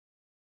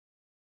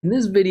In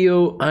this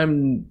video,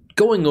 I'm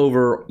going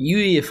over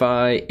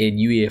UEFI and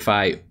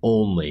UEFI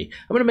only.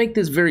 I'm going to make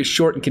this very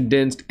short and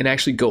condensed and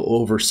actually go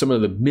over some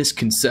of the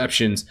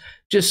misconceptions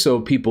just so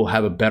people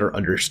have a better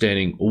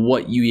understanding of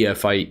what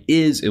UEFI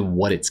is and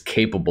what it's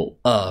capable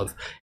of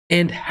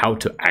and how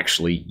to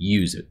actually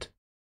use it.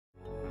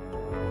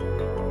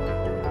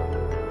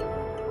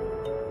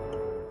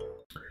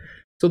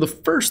 So the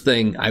first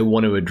thing I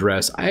want to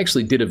address, I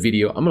actually did a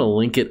video. I'm going to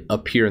link it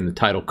up here in the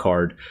title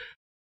card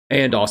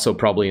and also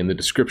probably in the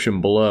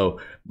description below.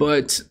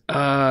 But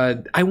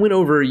I went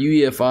over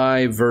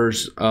UEFI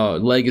versus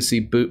legacy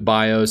boot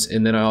BIOS,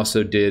 and then I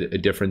also did a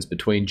difference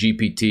between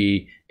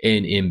GPT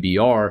and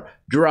MBR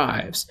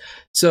drives.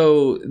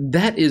 So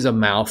that is a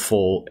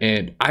mouthful,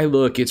 and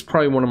it's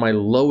probably one of my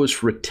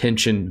lowest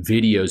retention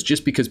videos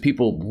just because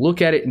people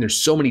look at it and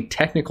there's so many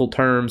technical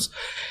terms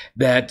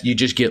that you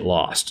just get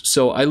lost.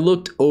 So I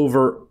looked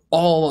over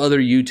all other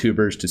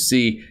YouTubers to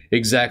see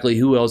exactly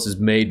who else has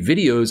made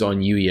videos on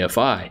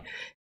UEFI.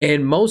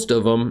 And most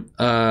of them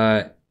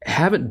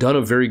haven't done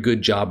a very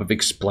good job of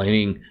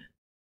explaining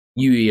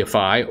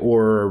UEFI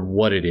or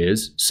what it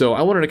is. So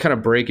I wanted to kind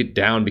of break it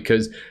down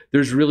because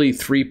there's really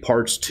three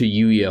parts to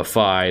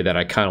UEFI that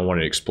I kind of want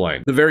to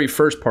explain. The very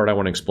first part I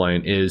want to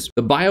explain is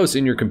the BIOS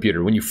in your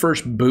computer. When you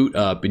first boot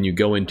up and you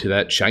go into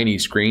that shiny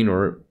screen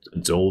or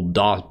its old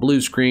DOS blue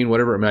screen,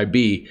 whatever it might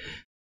be,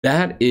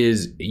 that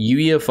is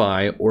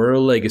UEFI or a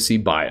legacy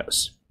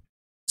BIOS.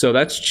 So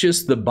that's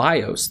just the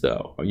BIOS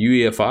though,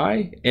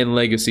 UEFI and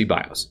legacy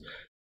BIOS.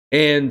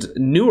 And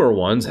newer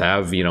ones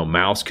have,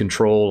 mouse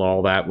control and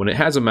all that. When it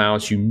has a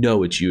mouse, you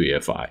know it's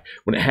UEFI.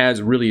 When it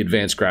has really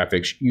advanced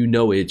graphics, you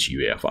know it's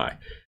UEFI.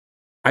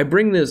 I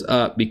bring this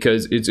up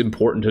because it's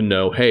important to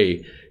know,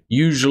 hey,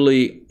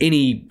 usually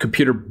any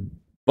computer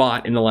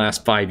bought in the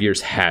last 5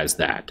 years has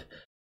that.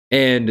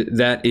 And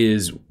that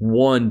is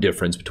one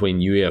difference between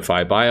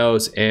UEFI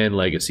BIOS and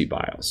legacy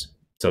BIOS.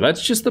 So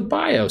that's just the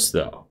BIOS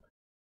though.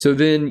 So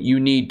then you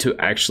need to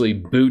actually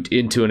boot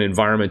into an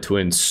environment to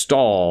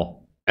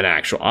install an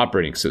actual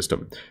operating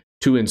system.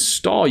 To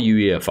install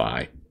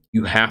UEFI,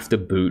 you have to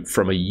boot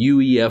from a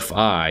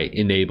UEFI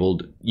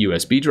enabled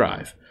USB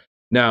drive.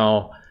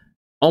 Now,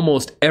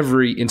 almost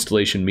every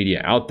installation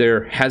media out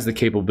there has the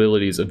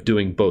capabilities of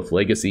doing both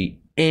legacy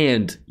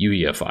and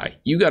UEFI.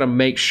 You got to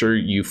make sure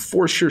you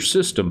force your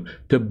system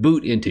to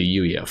boot into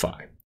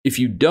UEFI. If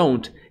you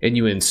don't and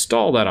you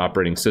install that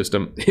operating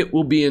system, it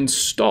will be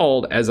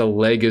installed as a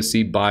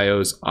legacy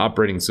BIOS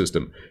operating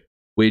system,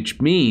 which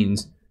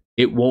means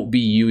it won't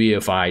be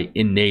UEFI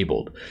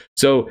enabled.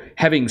 So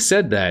having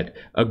said that,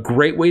 a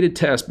great way to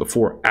test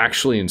before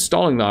actually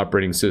installing the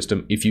operating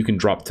system, if you can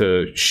drop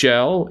to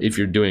shell, if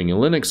you're doing a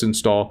Linux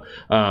install,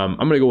 I'm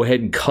going to go ahead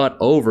and cut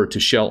over to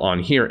shell on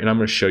here, and I'm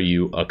going to show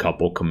you a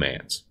couple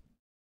commands.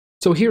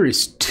 So here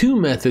is two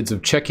methods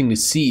of checking to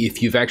see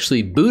if you've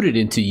actually booted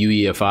into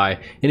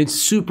UEFI, and it's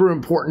super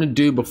important to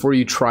do before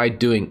you try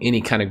doing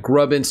any kind of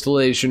grub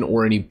installation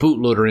or any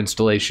bootloader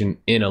installation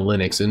in a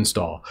Linux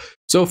install.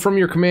 So from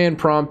your command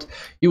prompt,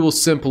 you will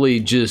simply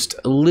just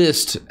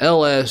list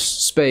ls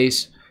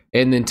space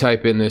and then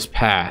type in this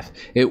path.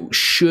 It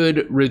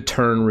should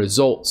return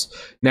results.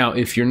 Now,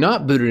 if you're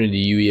not booted into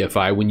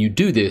UEFI, when you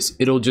do this,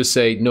 it'll just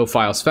say no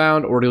files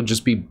found, or it'll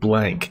just be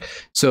blank.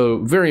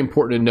 So very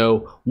important to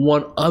know.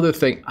 One other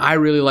thing I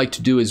really like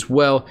to do as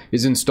well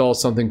is install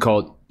something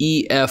called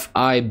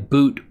EFI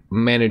boot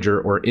manager,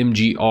 or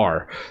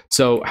MGR.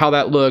 So how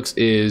that looks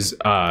is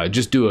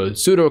just do a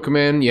sudo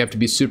command. You have to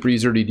be super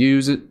easy to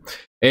use it,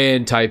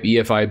 and type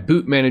EFI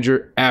boot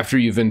manager after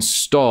you've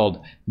installed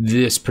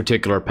this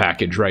particular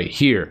package right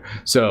here.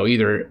 So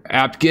either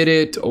apt-get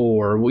it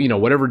or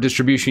whatever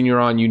distribution you're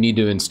on, you need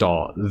to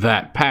install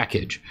that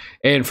package.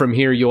 And from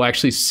here you'll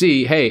actually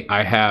see, hey,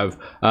 I have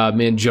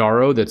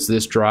Manjaro, that's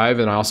this drive,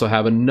 and I also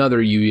have another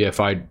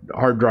UEFI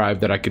hard drive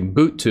that I can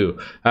boot to.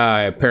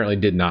 I apparently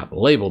did not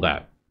label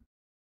that.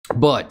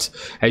 But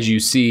as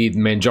you see,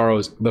 Manjaro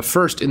is the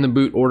first in the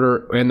boot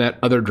order, and that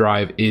other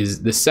drive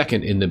is the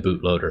second in the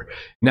bootloader.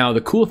 Now,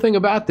 the cool thing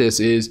about this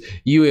is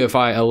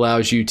UEFI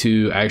allows you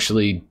to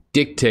actually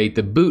dictate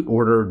the boot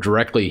order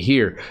directly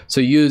here.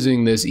 So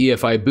using this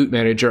EFI boot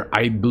manager,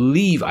 I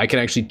believe I can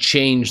actually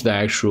change the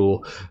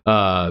actual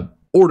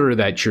order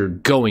that you're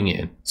going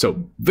in.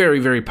 So very,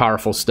 very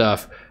powerful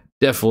stuff.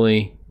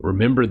 Definitely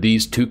remember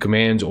these two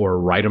commands or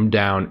write them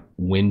down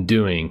when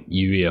doing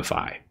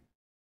UEFI.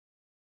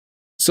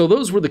 So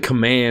those were the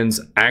commands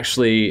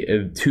actually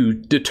to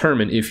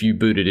determine if you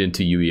booted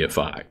into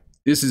UEFI.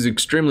 This is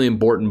extremely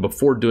important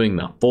before doing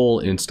the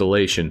full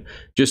installation,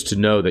 just to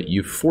know that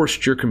you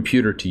forced your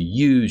computer to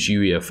use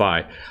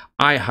UEFI.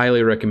 I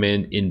highly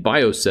recommend in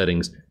BIOS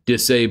settings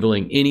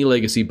disabling any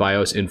legacy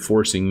BIOS and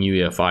forcing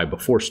UEFI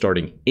before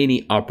starting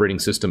any operating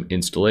system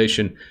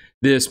installation.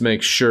 This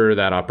makes sure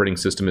that operating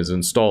system is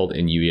installed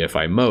in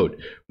UEFI mode.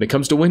 When it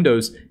comes to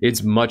Windows,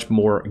 it's much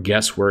more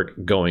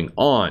guesswork going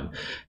on,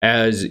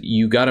 as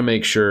you got to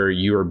make sure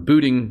you are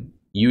booting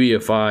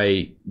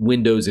UEFI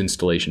Windows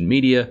installation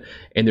media,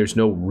 and there's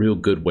no real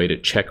good way to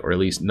check, or at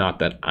least not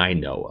that I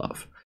know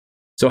of.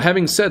 So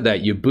having said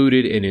that, you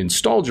booted and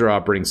installed your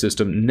operating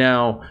system.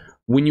 Now,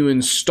 when you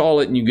install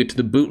it and you get to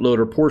the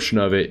bootloader portion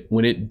of it,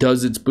 when it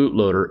does its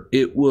bootloader,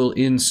 it will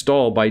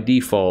install by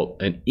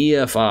default an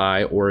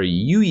EFI or a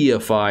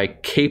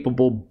UEFI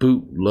capable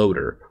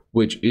bootloader,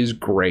 which is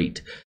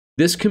great.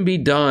 This can be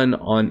done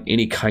on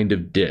any kind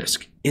of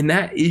disk, and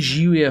that is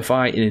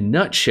UEFI in a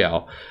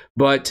nutshell.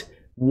 But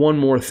one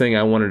more thing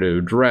I wanted to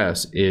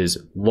address is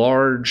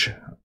large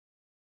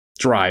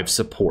drive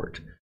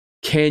support.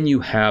 Can you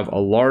have a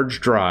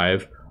large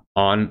drive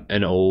on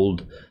an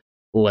old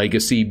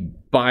legacy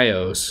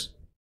BIOS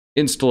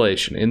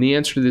installation? And the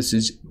answer to this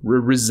is a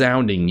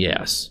resounding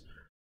yes.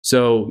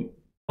 So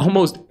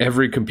almost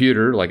every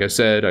computer, like I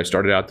said, I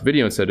started out the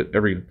video and said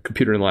every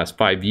computer in the last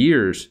 5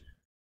 years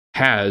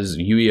has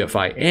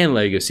UEFI and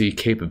legacy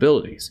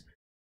capabilities.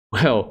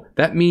 Well,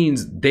 that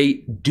means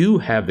they do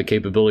have the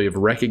capability of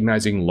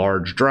recognizing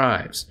large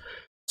drives.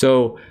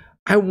 So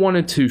I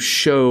wanted to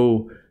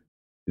show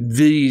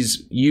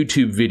these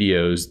YouTube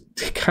videos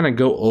to kind of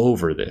go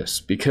over this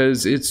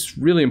because it's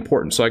really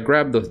important. So I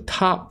grabbed the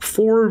top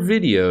 4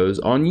 videos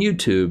on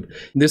YouTube.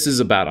 This is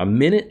about 1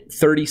 minute,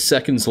 30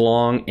 seconds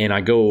long, and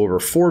I go over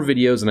 4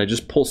 videos and I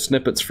just pull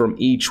snippets from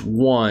each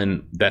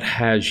one that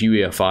has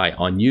UEFI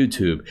on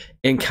YouTube.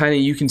 And kind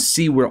of you can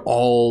see where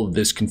all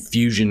this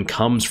confusion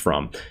comes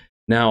from.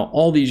 Now,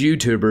 all these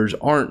YouTubers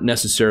aren't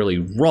necessarily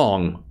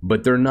wrong,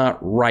 but they're not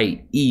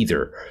right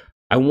either.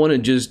 I want to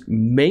just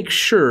make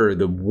sure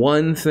the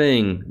one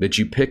thing that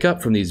you pick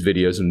up from these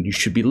videos and you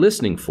should be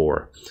listening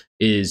for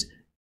is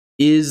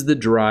the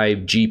drive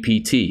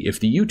GPT? If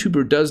the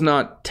YouTuber does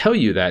not tell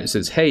you that, it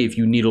says, hey, if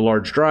you need a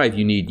large drive,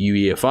 you need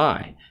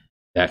UEFI.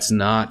 That's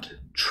not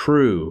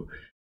true.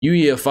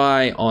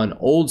 UEFI on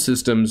old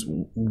systems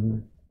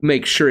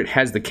make sure it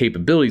has the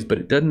capabilities, but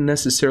it doesn't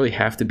necessarily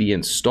have to be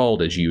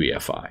installed as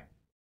UEFI.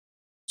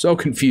 So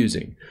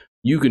confusing.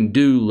 You can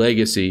do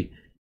legacy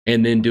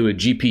and then do a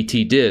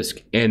GPT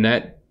disk, and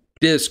that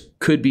disk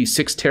could be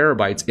 6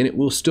 terabytes and it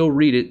will still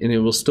read it and it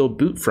will still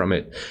boot from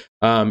it.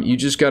 You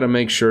just got to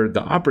make sure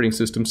the operating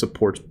system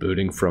supports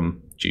booting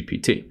from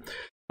GPT.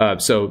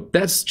 So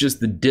that's just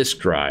the disk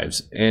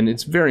drives, and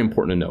it's very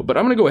important to know. But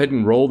I'm going to go ahead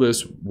and roll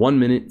this 1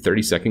 minute,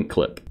 30-second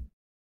clip.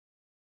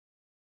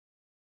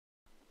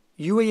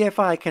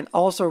 UEFI can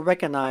also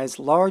recognize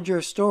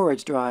larger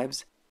storage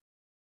drives.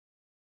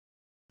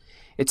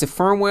 It's a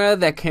firmware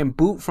that can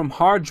boot from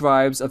hard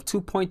drives of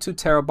 2.2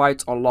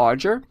 terabytes or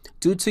larger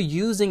due to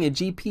using a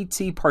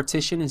GPT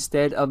partition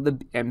instead of the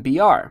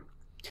MBR.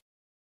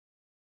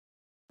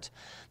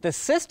 The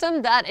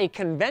system that a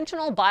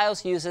conventional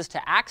BIOS uses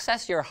to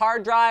access your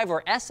hard drive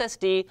or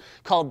SSD,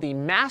 called the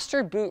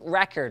Master Boot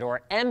Record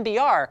or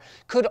MBR,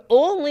 could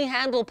only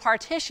handle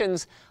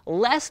partitions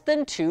less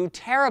than 2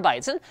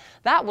 terabytes. And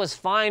that was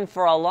fine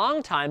for a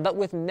long time, but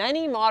with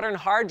many modern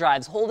hard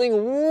drives holding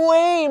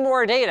way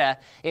more data,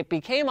 it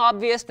became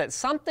obvious that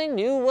something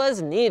new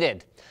was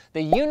needed.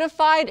 The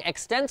Unified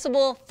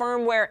Extensible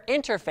Firmware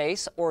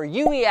Interface, or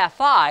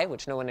UEFI,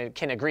 which no one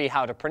can agree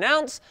how to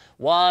pronounce,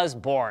 was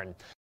born.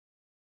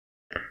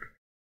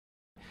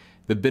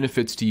 The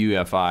benefits to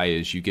UEFI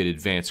is you get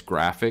advanced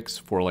graphics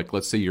for, like,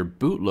 let's say your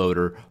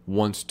bootloader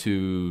wants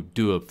to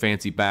do a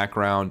fancy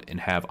background and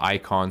have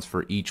icons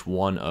for each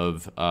one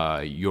of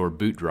your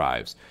boot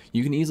drives.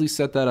 You can easily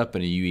set that up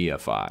in a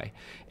UEFI.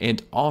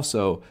 And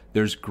also,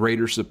 there's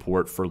greater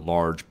support for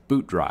large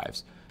boot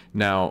drives.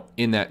 Now,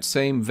 in that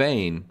same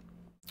vein,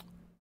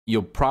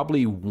 you'll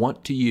probably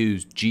want to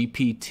use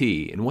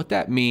GPT, and what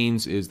that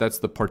means is that's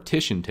the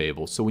partition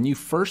table. So when you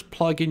first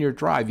plug in your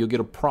drive, you'll get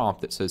a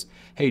prompt that says,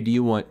 hey, do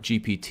you want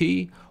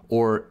GPT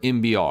or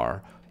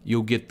MBR?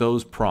 You'll get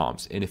those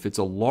prompts, and if it's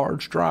a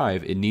large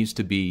drive, it needs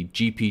to be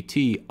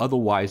GPT,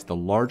 otherwise the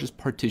largest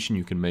partition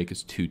you can make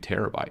is 2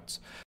 terabytes.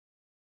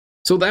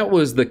 So that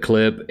was the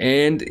clip,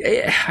 and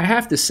I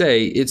have to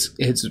say, it's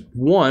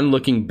one,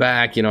 looking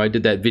back, you know, I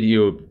did that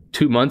video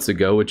 2 months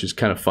ago, which is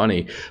kind of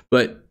funny,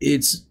 but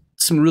it's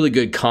some really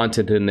good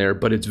content in there,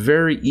 but it's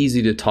very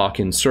easy to talk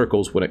in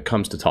circles when it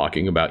comes to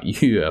talking about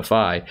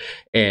UEFI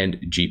and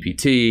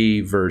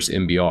GPT versus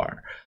MBR.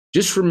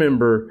 Just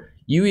remember,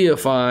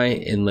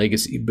 UEFI and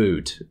legacy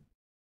boot.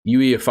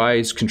 UEFI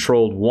is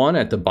controlled, one,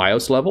 at the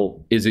BIOS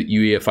level. Is it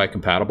UEFI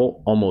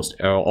compatible?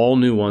 Almost all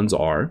new ones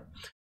are.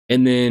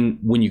 And then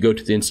when you go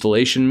to the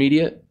installation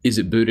media, is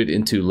it booted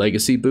into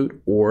legacy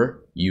boot or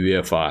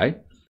UEFI?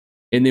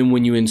 And then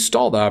when you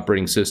install the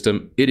operating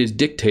system, it is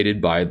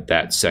dictated by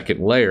that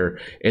second layer.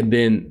 And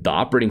then the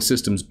operating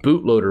system's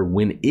bootloader,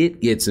 when it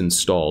gets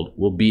installed,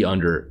 will be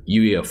under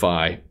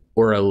UEFI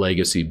or a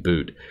legacy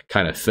boot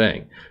kind of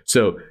thing.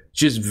 So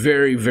just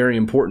very, very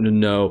important to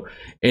know.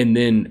 And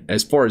then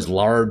as far as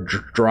large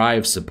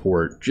drive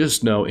support,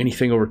 just know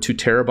anything over 2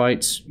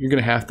 terabytes, you're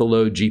going to have to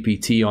load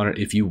GPT on it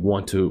if you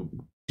want to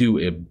do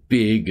a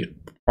big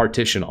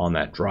partition on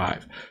that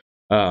drive.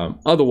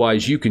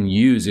 Otherwise, you can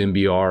use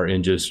MBR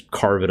and just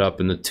carve it up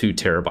in the 2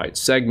 terabyte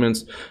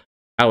segments.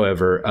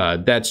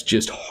 However, that's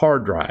just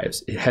hard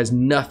drives. It has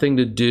nothing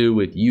to do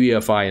with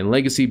UEFI and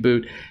legacy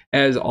boot.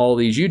 As all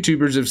these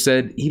YouTubers have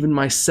said, even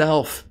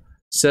myself,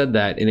 said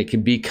that, and it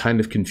can be kind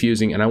of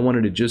confusing, and I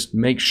wanted to just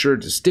make sure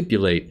to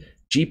stipulate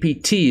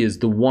GPT is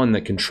the one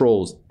that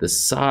controls the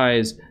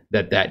size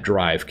that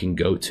drive can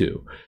go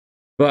to.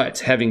 But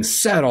having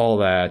said all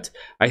that,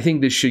 I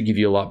think this should give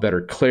you a lot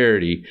better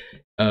clarity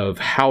of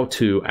how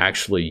to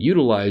actually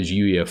utilize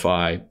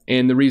UEFI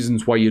and the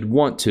reasons why you'd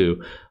want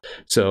to.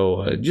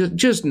 So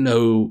just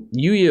know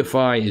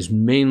UEFI is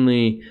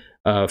mainly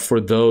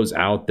for those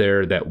out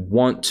there that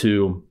want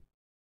to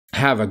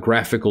have a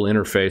graphical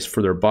interface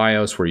for their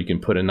BIOS where you can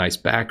put a nice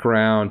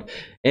background,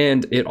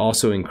 and it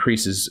also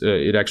increases,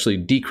 it actually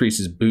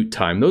decreases boot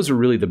time. Those are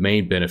really the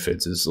main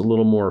benefits, is a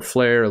little more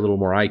flair, a little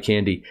more eye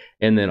candy,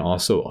 and then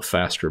also a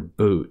faster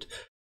boot.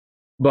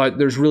 But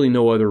there's really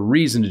no other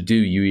reason to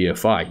do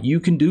UEFI.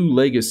 You can do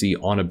legacy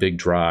on a big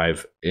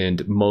drive,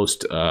 and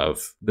most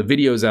of the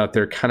videos out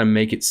there kind of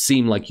make it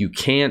seem like you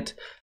can't.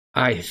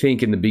 I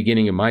think in the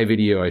beginning of my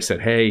video, I said,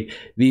 hey,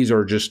 these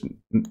are just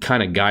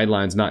kind of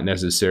guidelines, not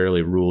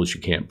necessarily rules you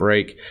can't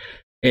break.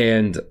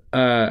 And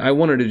I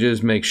wanted to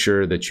just make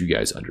sure that you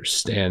guys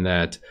understand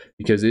that,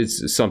 because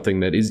it's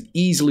something that is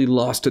easily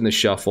lost in the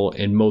shuffle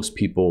and most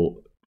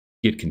people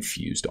get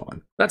confused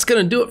on. That's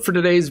going to do it for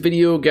today's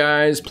video,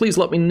 guys. Please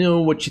let me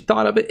know what you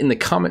thought of it in the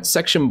comment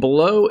section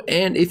below.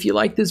 And if you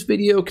like this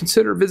video,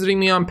 consider visiting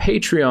me on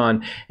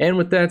Patreon. And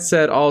with that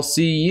said, I'll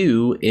see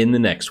you in the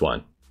next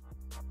one.